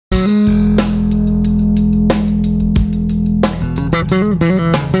Good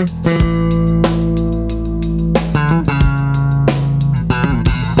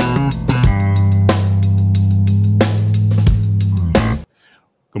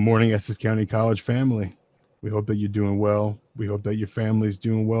morning, Essex County College family. We hope that you're doing well. We hope that your family is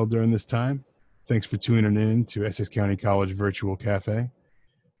doing well during this time. Thanks for tuning in to Essex County College Virtual Cafe.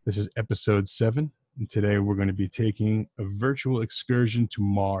 This is episode 7, and today we're going to be taking a virtual excursion to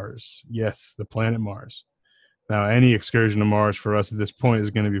Mars. Yes, the planet Mars. Now, any excursion to Mars for us at this point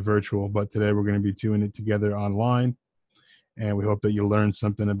is going to be virtual, but today we're going to be doing it together online, and we hope that you learn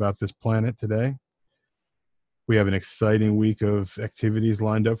something about this planet today. We have an exciting week of activities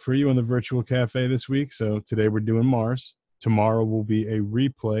lined up for you on the virtual cafe this week. So today we're doing Mars. Tomorrow will be a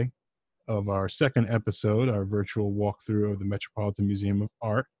replay of our second episode, our virtual walkthrough of the Metropolitan Museum of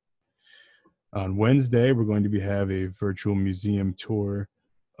Art. On Wednesday, we're going to have a virtual museum tour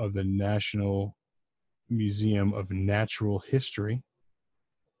of the National Museum of Natural History.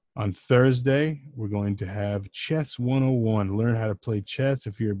 On Thursday, we're going to have Chess 101. Learn how to play chess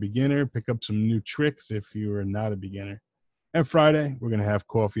if you're a beginner. Pick up some new tricks if you are not a beginner. And Friday, we're going to have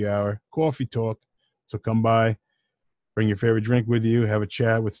coffee hour, coffee talk. So come by, bring your favorite drink with you, have a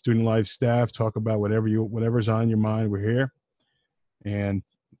chat with Student Life staff, talk about whatever's on your mind. We're here. And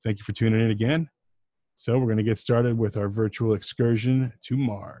thank you for tuning in again. So we're going to get started with our virtual excursion to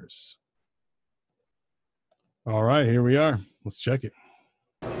Mars. All right, here we are. Let's check it.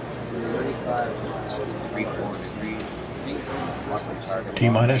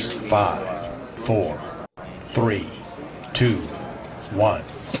 T-minus 5, 4, 3, 2, 1.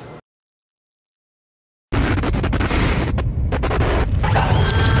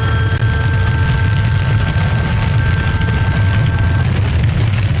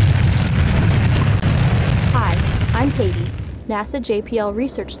 Hi, I'm Katie, NASA JPL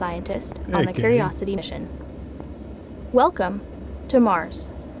research scientist on the Katie. Curiosity mission. Welcome to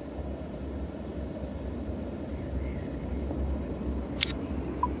Mars.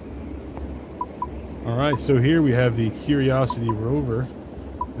 All right, so here we have the Curiosity rover.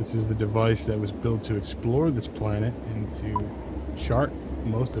 This is the device that was built to explore this planet and to chart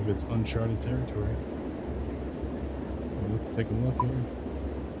most of its uncharted territory. So let's take a look here.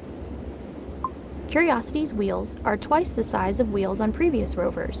 Curiosity's wheels are twice the size of wheels on previous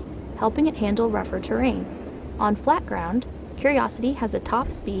rovers, helping it handle rougher terrain. On flat ground, Curiosity has a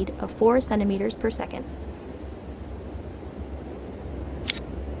top speed of 4 centimeters per second.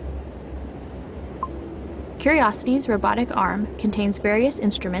 Curiosity's robotic arm contains various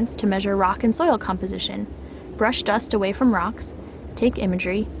instruments to measure rock and soil composition, brush dust away from rocks, take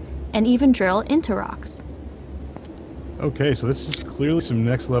imagery, and even drill into rocks. Okay, so this is clearly some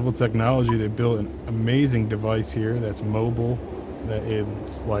next level technology. They built an amazing device here that's mobile, that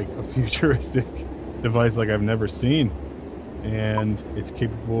is like a futuristic device like I've never seen. And it's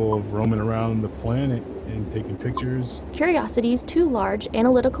capable of roaming around the planet and taking pictures. Curiosity's 2 large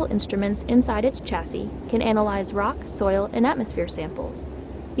analytical instruments inside its chassis can analyze rock, soil, and atmosphere samples.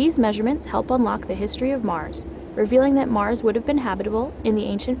 These measurements help unlock the history of Mars, revealing that Mars would have been habitable in the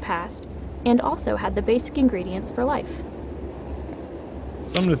ancient past and also had the basic ingredients for life.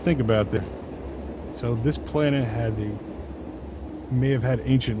 Something to think about there. So this planet may have had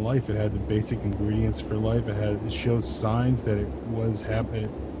ancient life. It had the basic ingredients for life. It shows signs that it was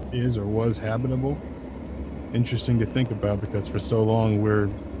habitable. Interesting to think about, because for so long we're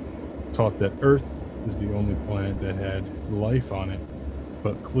taught that Earth is the only planet that had life on it,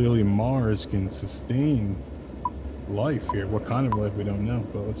 but clearly Mars can sustain life here. What kind of life, we don't know,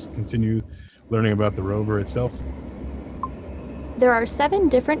 but let's continue learning about the rover itself. There are 7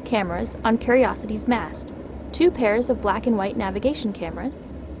 different cameras on Curiosity's mast, 2 pairs of black and white navigation cameras,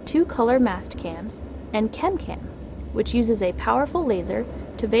 2 color mast cams, and ChemCam, which uses a powerful laser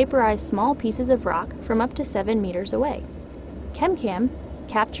to vaporize small pieces of rock from up to 7 meters away. ChemCam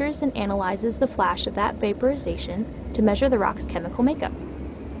captures and analyzes the flash of that vaporization to measure the rock's chemical makeup.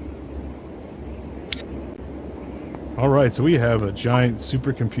 All right, so we have a giant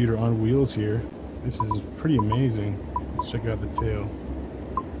supercomputer on wheels here. This is pretty amazing. Let's check out the tail.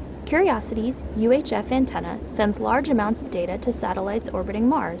 Curiosity's UHF antenna sends large amounts of data to satellites orbiting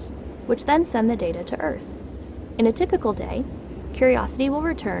Mars, which then send the data to Earth. In a typical day, Curiosity will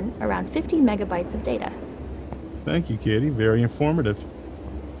return around 50 megabytes of data. Thank you, Katie. Very informative.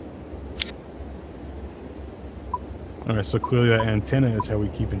 All right, so clearly that antenna is how we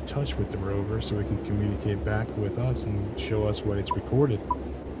keep in touch with the rover, so we can communicate back with us and show us what it's recorded.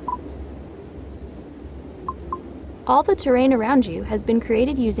 All the terrain around you has been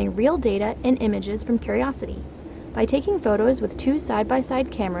created using real data and images from Curiosity. By taking photos with 2 side-by-side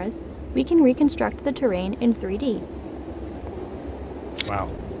cameras, we can reconstruct the terrain in 3D. Wow.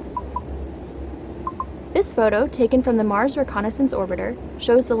 This photo, taken from the Mars Reconnaissance Orbiter,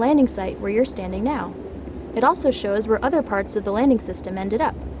 shows the landing site where you're standing now. It also shows where other parts of the landing system ended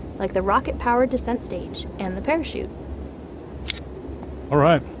up, like the rocket-powered descent stage and the parachute. All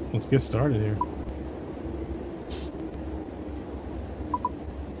right, let's get started here.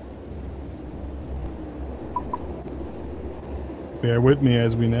 Bear with me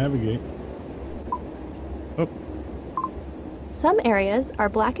as we navigate. Oh. Some areas are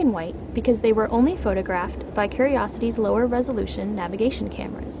black and white because they were only photographed by Curiosity's lower resolution navigation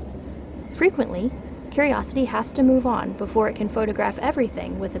cameras. Frequently, Curiosity has to move on before it can photograph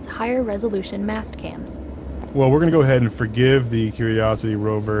everything with its higher resolution mast cams. Well, we're going to go ahead and forgive the Curiosity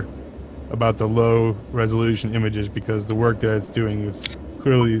rover about the low resolution images because the work that it's doing is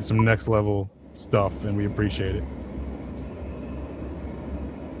clearly some next level stuff, and we appreciate it.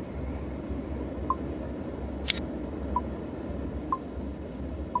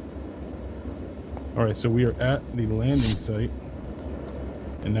 All right, so we are at the landing site,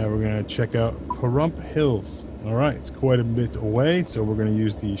 and now we're going to check out Pahrump Hills. All right, it's quite a bit away, so we're going to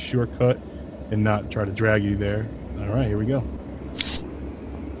use the shortcut and not try to drag you there. All right, here we go.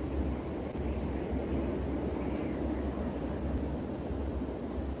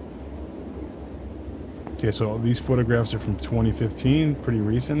 Okay, so these photographs are from 2015, pretty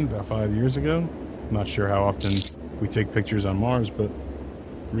recent, about 5 years ago. I'm not sure how often we take pictures on Mars, but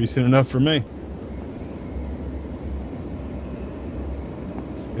recent enough for me.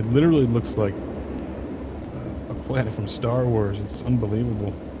 It literally looks like a planet from Star Wars. It's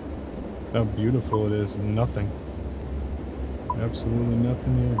unbelievable how beautiful it is, and nothing. Absolutely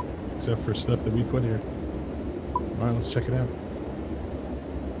nothing here, except for stuff that we put here. All right, let's check it out.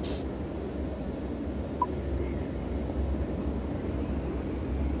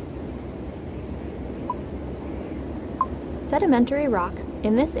 Sedimentary rocks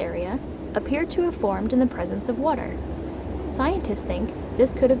in this area appear to have formed in the presence of water. Scientists think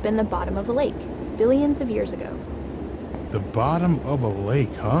this could have been the bottom of a lake, billions of years ago. The bottom of a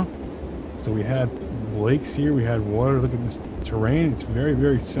lake, huh? So we had lakes here, we had water. Look at this terrain. It's very,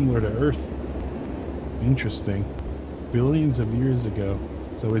 very similar to Earth. Interesting. Billions of years ago.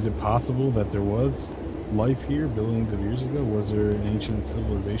 So is it possible that there was life here billions of years ago? Was there an ancient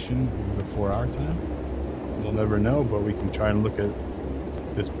civilization before our time? We'll never know, but we can try and look at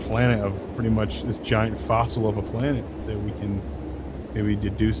this planet of pretty much this giant fossil of a planet that we can maybe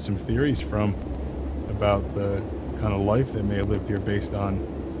deduce some theories from about the kind of life that may have lived here based on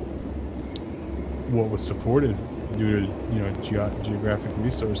what was supported due to, you know, geographic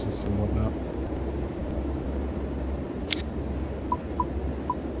resources and whatnot.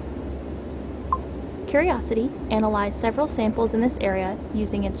 Curiosity analyzed several samples in this area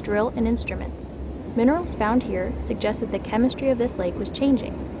using its drill and instruments. Minerals found here suggest that the chemistry of this lake was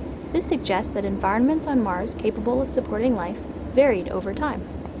changing. This suggests that environments on Mars capable of supporting life varied over time.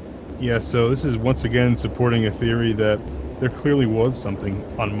 Yeah, so this is once again supporting a theory that there clearly was something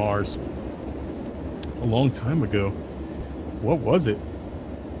on Mars a long time ago. What was it?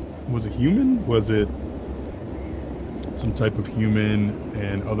 Was it human? Was it some type of human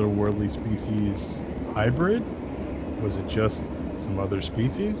and otherworldly species hybrid? Was it just some other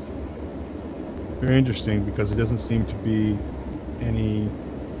species? Very interesting, because it doesn't seem to be any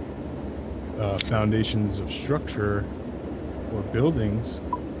foundations of structure or buildings.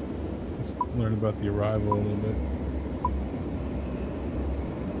 Let's learn about the arrival a little bit.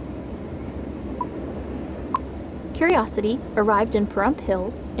 Curiosity arrived in Pahrump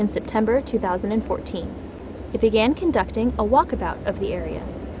Hills in September 2014. It began conducting a walkabout of the area,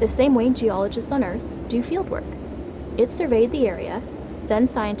 the same way geologists on Earth do fieldwork. It surveyed the area, then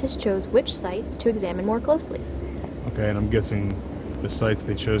scientists chose which sites to examine more closely. Okay, and I'm guessing the sites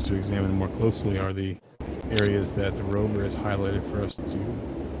they chose to examine more closely are the areas that the rover has highlighted for us to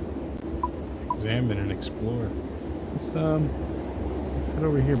examine and explore. Let's head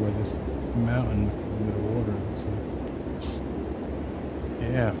over here by this mountain with a bit of water. So,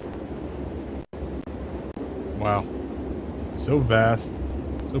 yeah. Wow. So vast,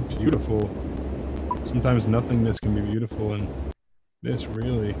 so beautiful. Sometimes nothingness can be beautiful, and this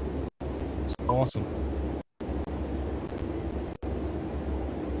really is awesome.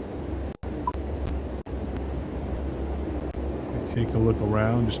 Take a look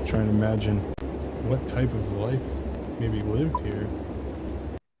around, just trying to imagine what type of life maybe lived here.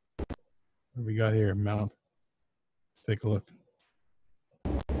 What do we got here? Mount. Let's take a look.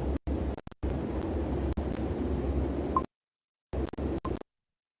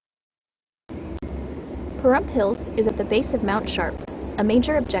 Pahrump Hills is at the base of Mount Sharp, a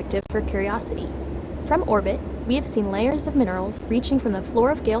major objective for Curiosity. From orbit, we have seen layers of minerals reaching from the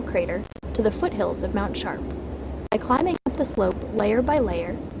floor of Gale Crater to the foothills of Mount Sharp. By climbing up the slope layer by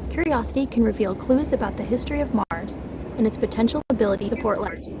layer, Curiosity can reveal clues about the history of Mars and its potential ability to support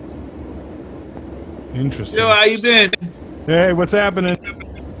life. Interesting. Yo, how you been? Hey, what's happening?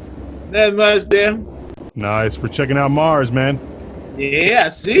 Not much there. Nice. We're checking out Mars, man. Yeah, I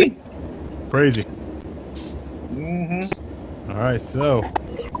see. Crazy. Mm-hmm. All right, so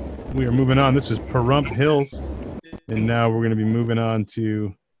we are moving on. This is Pahrump Hills, and now we're going to be moving on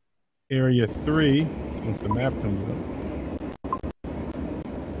to Area 3 once the map comes up.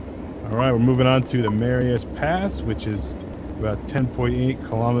 All right, we're moving on to the Marius Pass, which is about 10.8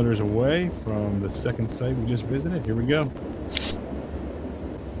 kilometers away from the second site we just visited. Here we go.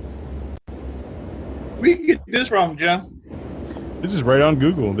 We can get this from, John. This is right on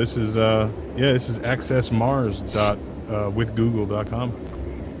Google. This is this is accessmars.withgoogle.com.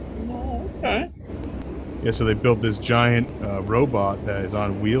 Oh, okay. Yeah, so they built this giant robot that is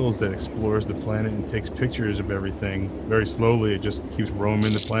on wheels that explores the planet and takes pictures of everything very slowly. It just keeps roaming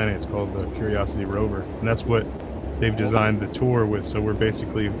the planet. It's called the Curiosity rover, and that's what they've designed the tour with. So we're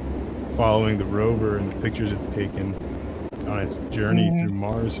basically following the rover and the pictures it's taken on its journey through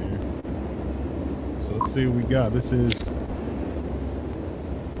Mars here. So let's see what we got. This is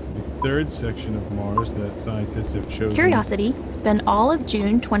the third section of Mars that scientists have chosen. Curiosity spent all of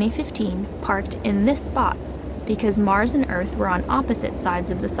June 2015 parked in this spot because Mars and Earth were on opposite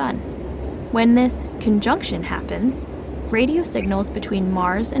sides of the Sun. When this conjunction happens, radio signals between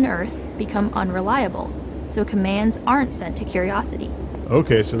Mars and Earth become unreliable, so commands aren't sent to Curiosity.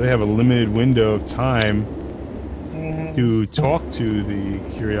 Okay, so they have a limited window of time to talk to the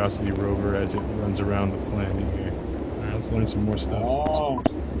Curiosity rover as it runs around the planet here. All right, let's learn some more stuff. Oh.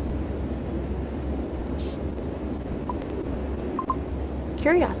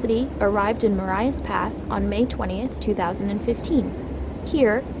 Curiosity arrived in Marias Pass on May 20th, 2015.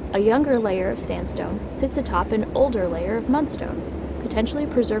 Here, a younger layer of sandstone sits atop an older layer of mudstone, potentially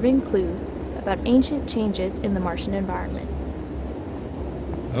preserving clues about ancient changes in the Martian environment.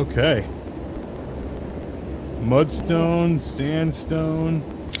 Okay. Mudstone, sandstone.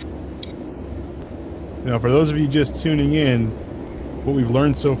 Now, for those of you just tuning in, what we've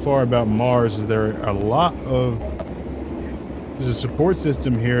learned so far about Mars is there's a support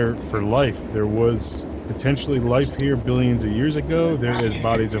system here for life. There was potentially life here billions of years ago. There is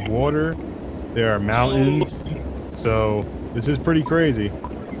bodies of water. There are mountains. So this is pretty crazy.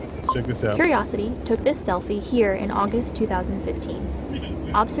 Let's check this out. Curiosity took this selfie here in August 2015.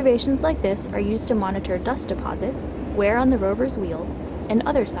 Observations like this are used to monitor dust deposits, wear on the rover's wheels, and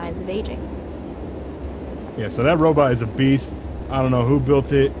other signs of aging. Yeah, so that robot is a beast. I don't know who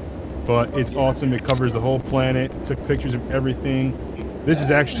built it, but it's awesome. It covers the whole planet, took pictures of everything. This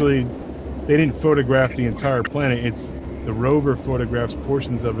is actually, they didn't photograph the entire planet. It's the rover photographs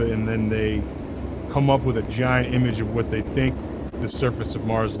portions of it, and then they come up with a giant image of what they think the surface of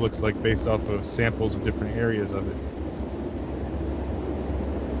Mars looks like based off of samples of different areas of it.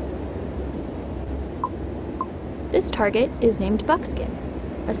 This target is named Buckskin.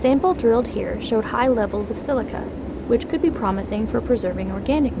 A sample drilled here showed high levels of silica, which could be promising for preserving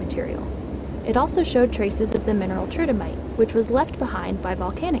organic material. It also showed traces of the mineral tritonite, which was left behind by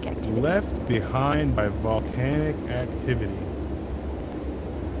volcanic activity. Left behind by volcanic activity.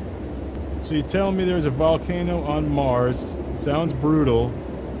 So you're telling me there's a volcano on Mars? Sounds brutal.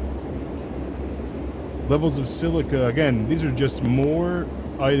 Levels of silica. Again, these are just more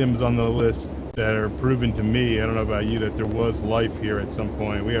items on the list that are proven to me, I don't know about you, that there was life here at some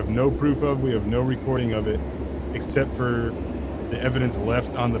point. We have no proof of, we have no recording of it, except for the evidence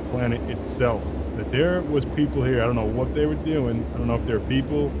left on the planet itself. That there was people here. I don't know what they were doing. I don't know if they're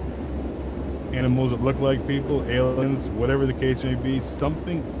people, animals that look like people, aliens, whatever the case may be.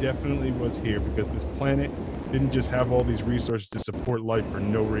 Something definitely was here because this planet didn't just have all these resources to support life for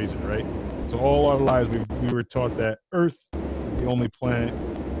no reason, right? So all our lives we were taught that Earth is the only planet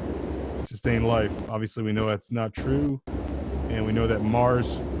to sustain life. Obviously we know that's not true, and we know that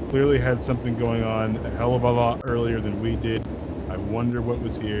Mars clearly had something going on a hell of a lot earlier than we did. I wonder what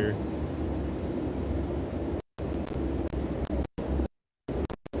was here.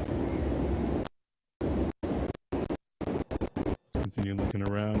 Let's continue looking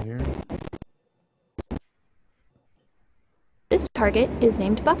around here. This target is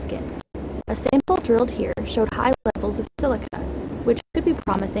named Buckskin. A sample drilled here showed high levels of silica, which could be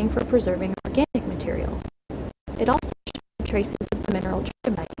promising for preserving organic material. It also showed traces of the mineral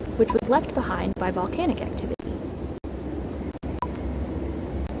tritonite, which was left behind by volcanic activity.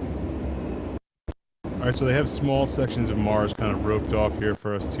 All right, so they have small sections of Mars kind of roped off here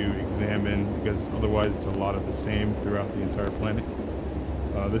for us to examine because otherwise it's a lot of the same throughout the entire planet.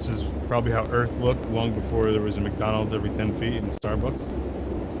 This is probably how Earth looked long before there was a McDonald's every 10 feet and a Starbucks.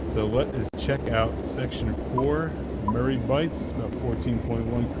 So let us check out Section 4, Murray Bites, about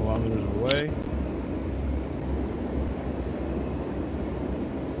 14.1 kilometers away.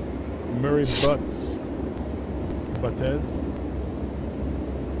 Murray Butts. Buttes.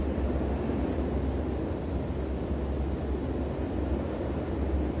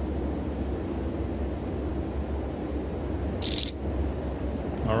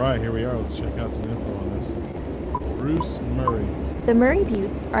 All right, here we are. Let's check out some info on this. Bruce Murray. The Murray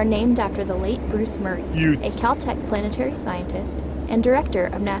Buttes are named after the late Bruce Murray, Buttes. a Caltech planetary scientist and director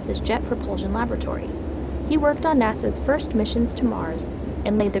of NASA's Jet Propulsion Laboratory. He worked on NASA's first missions to Mars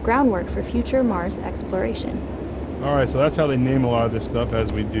and laid the groundwork for future Mars exploration. All right, so that's how they name a lot of this stuff,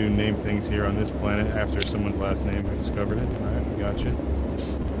 as we do name things here on this planet after someone's last name who discovered it. All right, we gotcha.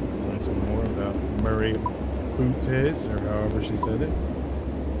 Let's learn some more about Murray Buttes, or however she said it.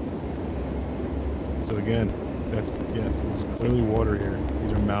 So again, this is clearly water here.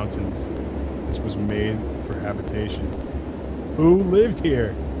 These are mountains. This was made for habitation. Who lived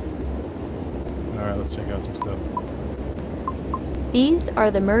here? All right, let's check out some stuff. These are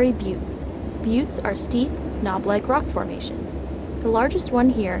the Murray Buttes. Buttes are steep, knob-like rock formations. The largest one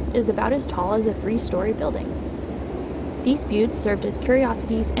here is about as tall as a 3-story building. These buttes served as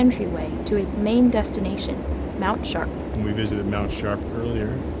Curiosity's entryway to its main destination, Mount Sharp. And we visited Mount Sharp earlier,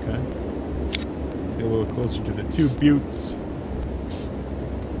 okay? Let's get a little closer to the 2 buttes.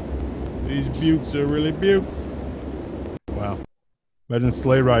 These buttes are really buttes. Wow. Imagine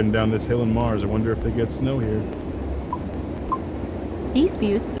sleigh riding down this hill in Mars. I wonder if they get snow here. These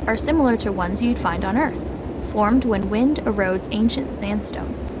buttes are similar to ones you'd find on Earth, formed when wind erodes ancient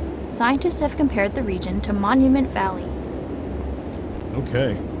sandstone. Scientists have compared the region to Monument Valley.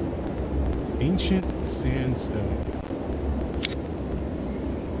 Okay. Ancient sandstone.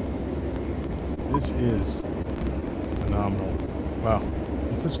 This is phenomenal. Wow.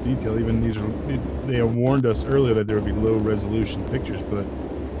 In such detail, even they have warned us earlier that there would be low resolution pictures, but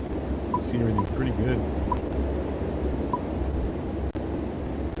you can see everything's pretty good.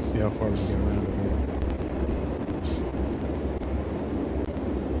 See how far we can get around it here.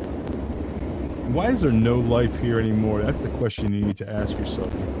 Why is there no life here anymore? That's the question you need to ask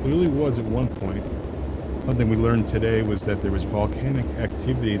yourself. There clearly was at one point. Something we learned today was that there was volcanic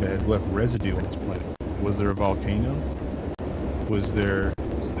activity that has left residue on this planet. Was there a volcano? Was there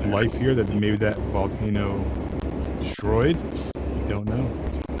life here that maybe that volcano destroyed? We don't know.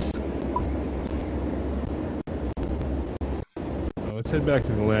 Let's head back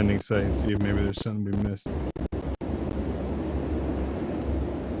to the landing site and see if maybe there's something we missed.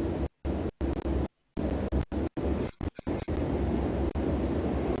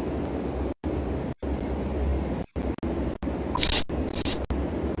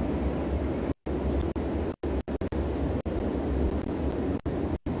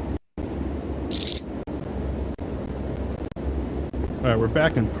 Alright, we're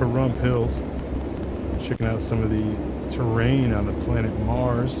back in Pahrump Hills. Checking out some of the terrain on the planet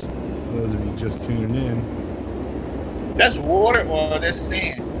Mars. For those of you just tuning in. That's water or that's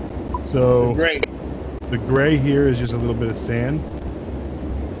sand? So Gray. the gray here is just a little bit of sand.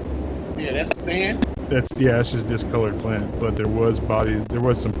 Yeah, that's sand. It's just discolored planet, but there was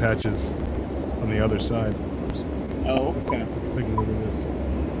some patches on the other side. Oh, okay. Let's take a look at this.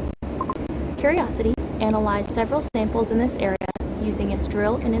 Curiosity analyzed several samples in this area using its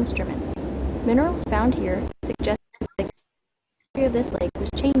drill and instruments. Minerals found here suggest that the chemistry of this lake was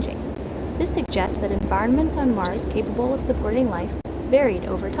changing. This suggests that environments on Mars capable of supporting life varied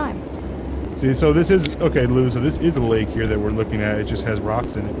over time. See, so this is, okay, Lou, so this is a lake here that we're looking at. It just has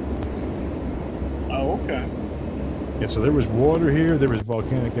rocks in it. Oh, okay. Yeah, so there was water here, there was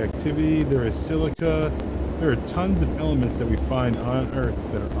volcanic activity, there is silica. There are tons of elements that we find on Earth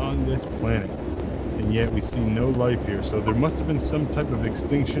that are on this planet. And yet we see no life here. So there must have been some type of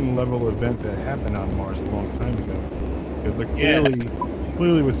extinction level event that happened on Mars a long time ago. Because there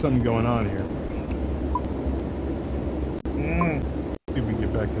clearly was something going on here. See if we can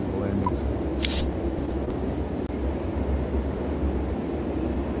get back to the landings.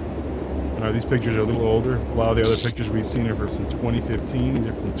 Alright, these pictures are a little older. A lot of the other pictures we've seen are from 2015. These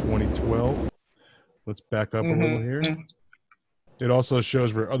are from 2012. Let's back up a little here. It also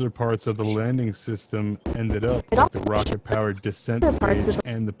shows where other parts of the landing system ended up, like the rocket-powered descent stage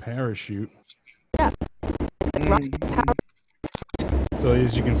and the parachute. So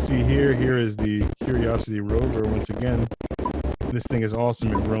as you can see here, here is the Curiosity rover once again. This thing is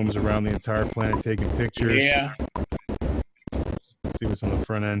awesome. It roams around the entire planet taking pictures. Yeah. Let's see what's on the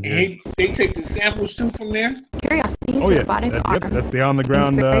front end here. They take the samples too from there. Curiosity's Oh yeah, robotic arm that's the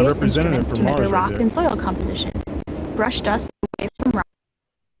on-the-ground uses various representative instruments for to measure Mars rock right there. and soil composition, brush dust away from rock.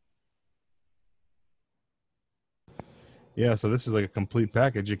 Yeah, so this is like a complete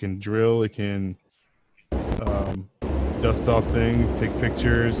package. It can drill, it can dust off things, take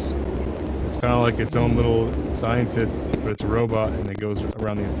pictures. It's kind of like its own little scientist, but it's a robot, and it goes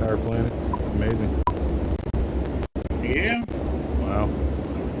around the entire planet. It's amazing. Yeah. Wow.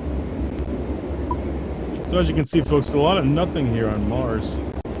 So as you can see, folks, a lot of nothing here on Mars,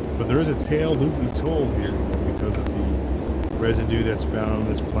 but there is a tale to be told here because of the residue that's found on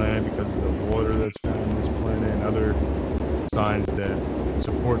this planet, because of the water that's found on this planet, and other signs that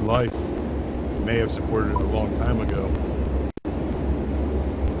support life, may have supported it a long time ago.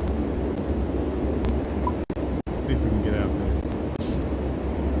 Let's see if we can get out there.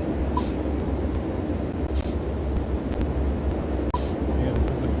 So yeah, this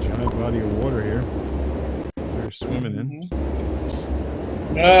looks like a giant body of water here. They're swimming in.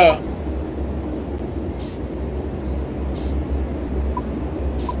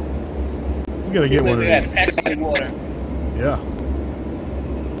 We gotta get one of these. Excellent water. Yeah.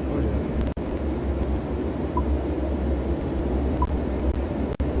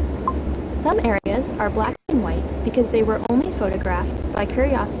 Some areas are black and white because they were only photographed by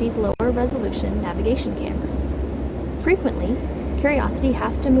Curiosity's lower resolution navigation cameras. Frequently, Curiosity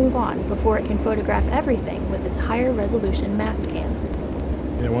has to move on before it can photograph everything with its higher resolution mast cams.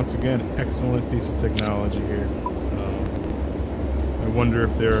 Yeah, once again, excellent piece of technology here. I wonder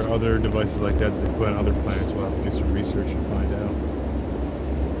if there are other devices like that they put on other planets. We'll have to do some research and find out.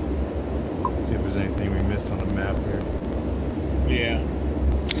 Let's see if there's anything we missed on the map here. Yeah.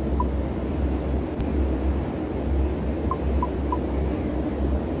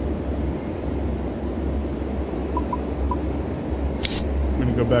 I'm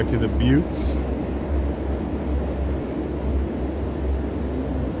going to go back to the buttes.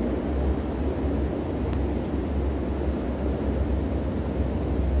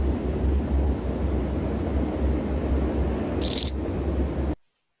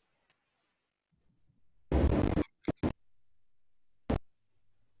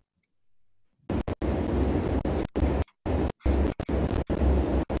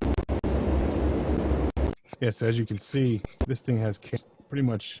 Yes, as you can see, this thing has pretty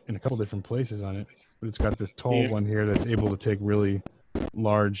much in a couple different places on it, but it's got this tall one here that's able to take really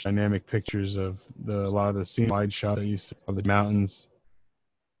large dynamic pictures of a lot of the scene wide shot that you see of the mountains